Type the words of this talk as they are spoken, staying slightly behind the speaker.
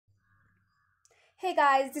Hey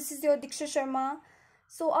guys, this is your दीक्षा शर्मा।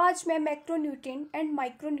 आज मैं macronutrient and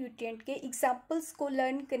micronutrient के एग्जांपल्स को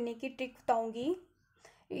लर्न करने की ट्रिक बताऊंगी।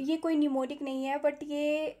 ये कोई न्यूमोनिक नहीं है, बट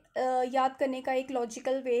ये याद करने का एक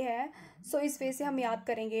लॉजिकल वे है। इस वे से हम याद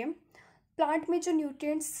करेंगे। प्लांट में जो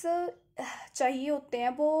न्यूट्रिएंट्स चाहिए होते हैं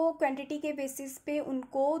वो क्वांटिटी के बेसिस पे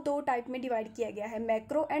उनको दो टाइप में डिवाइड किया गया है,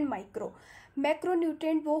 macro and micro. Macro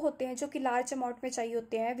nutrient वो होते हैं जो कि लार्ज अमाउंट में चाहिए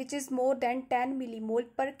होते हैं, which is more than 10 millimole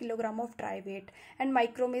पर kilogram of dry wait. And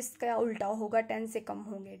micro में इसका उल्टा होगा, 10 से कम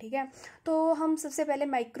होंगे। ठीक है, तो हम सबसे पहले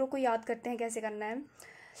माइक्रो को याद करते हैं कैसे करना है।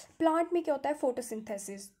 प्लांट में क्या होता है,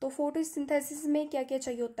 फोटोसिंथेसिस। तो फोटोसिंथेसिस में क्या क्या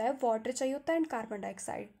चाहिए होता है, वाटर चाहिए होता है एंड कार्बन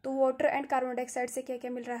डाइऑक्साइड। तो वाटर एंड कार्बन डाइऑक्साइड से क्या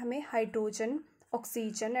क्या मिल रहा है हमें, हाइड्रोजन,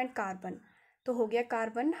 ऑक्सीजन एंड कार्बन। तो हो गया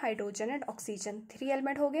carbon, hydrogen and oxygen, 3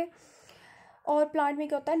 element हो गए। और प्लांट में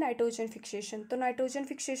क्या होता है, नाइट्रोजन फिक्सेशन। तो नाइट्रोजन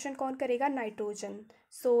फिक्सेशन कौन करेगा, नाइट्रोजन।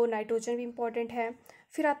 नाइट्रोजन भी इंपॉर्टेंट है।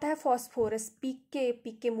 फिर आता है फॉस्फोरस,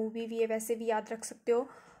 पीके मूवी भी है, वैसे भी याद रख सकते हो।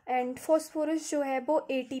 एंड फॉस्फोरस जो है वो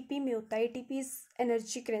एटीपी में होता है, एटीपी इज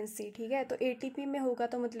एनर्जी करेंसी। ठीक है, तो एटीपी में होगा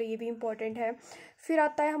तो मतलब ये भी इंपॉर्टेंट है। फिर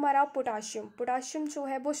आता है हमारा पोटाशियम। पोटाशियम जो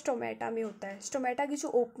है वो स्टोमेटा में होता है, स्टोमेटा की जो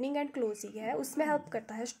ओपनिंग एंड क्लोजिंग है उसमें हेल्प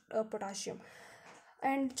करता है पोटाशियम।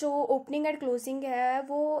 एंड जो ओपनिंग एंड क्लोजिंग है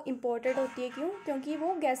वो इम्पोर्टेंट होती है, क्यों, क्योंकि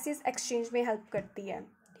वो गैसेस एक्सचेंज में हेल्प करती है।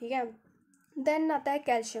 ठीक है, देन आता है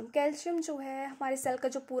कैल्शियम। कैल्शियम जो है हमारे सेल का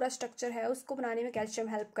जो पूरा स्ट्रक्चर है उसको बनाने में कैल्शियम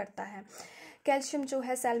हेल्प करता है। कैल्शियम जो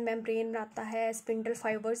है सेल मेम्ब्रेन बनाता है, स्पिंडल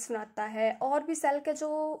फाइबर्स बनाता है, और भी सेल के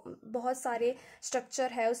जो बहुत सारे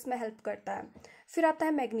स्ट्रक्चर है उसमें हेल्प करता है। फिर आता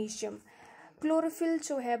है मैग्नीशियम। क्लोरोफिल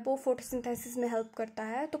जो है वो फोटोसिंथेसिस में हेल्प करता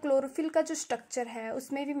है, तो क्लोरोफिल का जो स्ट्रक्चर है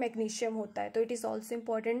उसमें भी मैग्नीशियम होता है, तो इट इज़ ऑल्सो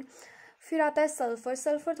इम्पॉर्टेंट। फिर आता है सल्फ़र।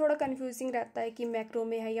 सल्फ़र थोड़ा कन्फ्यूजिंग रहता है कि मैक्रो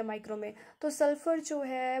में है या माइक्रो में। तो सल्फ़र जो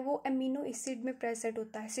है वो अमीनो एसिड में प्रेजेंट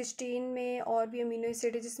होता है, सिस्टीन में और भी अमीनो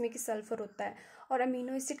एसिड है जिसमें कि सल्फ़र होता है। और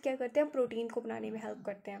अमीनो एसिड क्या करते हैं, प्रोटीन को बनाने में हेल्प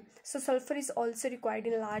करते हैं। Sulphur is also required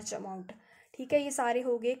in large amount. ठीक है, ये सारे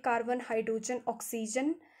हो गए carbon, hydrogen,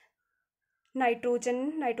 oxygen,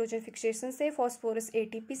 nitrogen fixation से, फॉस्फोरस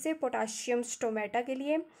एटीपी से, पोटाशियम स्टोमेटा के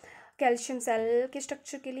लिए, कैल्शियम सेल के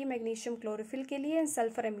स्ट्रक्चर के लिए, मैग्नीशियम क्लोरोफिल के लिए,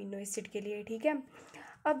 सल्फर अमीनो एसिड के लिए। ठीक है,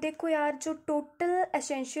 अब देखो यार, जो टोटल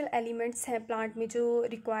एसेंशियल एलिमेंट्स हैं प्लांट में जो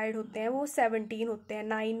रिक्वायर्ड होते हैं वो 17 होते हैं,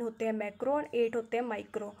 9 होते हैं मैक्रो और 8 होते हैं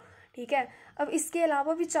माइक्रो। ठीक है, अब इसके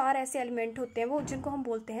अलावा भी 4 ऐसे एलिमेंट होते हैं वो जिनको हम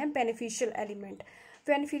बोलते हैं बेनिफिशियल एलिमेंट।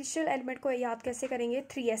 बेनिफिशियल एलिमेंट को याद कैसे करेंगे,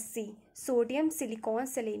 3SC, sodium, silicon,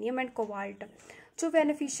 selenium and cobalt. जो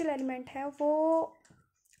बेनिफिशियल एलिमेंट है वो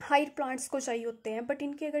हाई प्लांट्स को चाहिए होते हैं, बट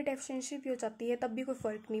इनकी अगर डेफिशिएंसी भी हो जाती है तब भी कोई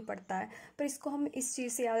फ़र्क नहीं पड़ता है, पर इसको हम इस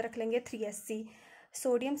चीज़ से याद रख लेंगे, 3SC,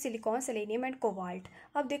 sodium, silicon, selenium and cobalt.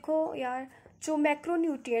 अब देखो यार, जो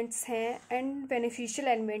मैक्रोन्यूट्रिएंट्स हैं एंड बेनिफिशियल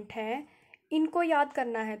एलिमेंट हैं इनको याद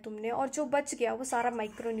करना है तुमने, और जो बच गया वो सारा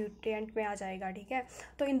माइक्रोन्यूट्रिएंट में आ जाएगा। ठीक है,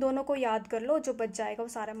 तो इन दोनों को याद कर लो, जो बच जाएगा वो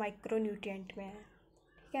सारा माइक्रोन्यूट्रिएंट में है।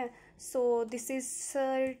 ठीक है, this is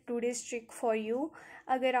today's trick for you.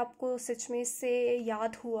 अगर आपको सच में इससे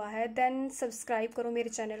याद हुआ है देन सब्सक्राइब करो मेरे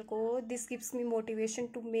चैनल को, this gives me motivation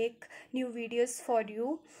to make new videos for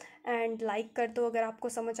you. And like कर दो अगर आपको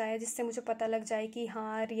समझ आया, जिससे मुझे पता लग जाए कि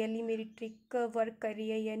हाँ रियली मेरी ट्रिक वर्क कर रही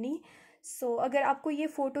है या नहीं। अगर आपको ये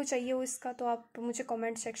फ़ोटो चाहिए हो इसका तो आप मुझे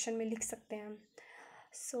कमेंट सेक्शन में लिख सकते हैं।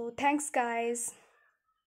 Thanks guys.